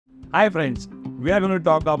Hi friends, we are going to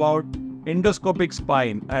talk about endoscopic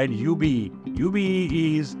spine and UBE.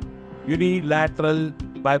 UBE is unilateral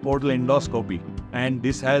biportal endoscopy, and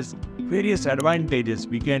this has various advantages.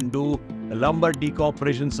 We can do lumbar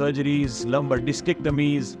decompression surgeries, lumbar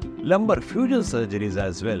discectomies, lumbar fusion surgeries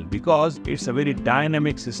as well, because it's a very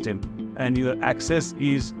dynamic system and your access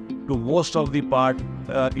is to most of the part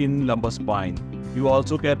in lumbar spine. You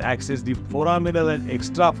also can access the foraminal and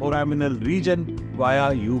extraforaminal region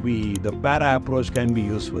via UBE. The para approach can be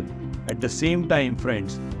useful. At the same time,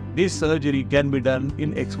 friends, this surgery can be done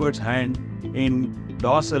in expert's hand in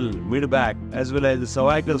dorsal, mid-back, as well as the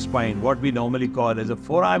cervical spine, what we normally call as a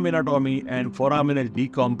foraminectomy and foraminal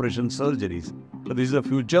decompression surgeries. So this is the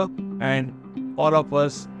future, and all of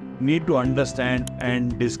us need to understand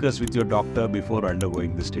and discuss with your doctor before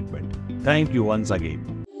undergoing this treatment. Thank you once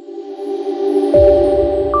again.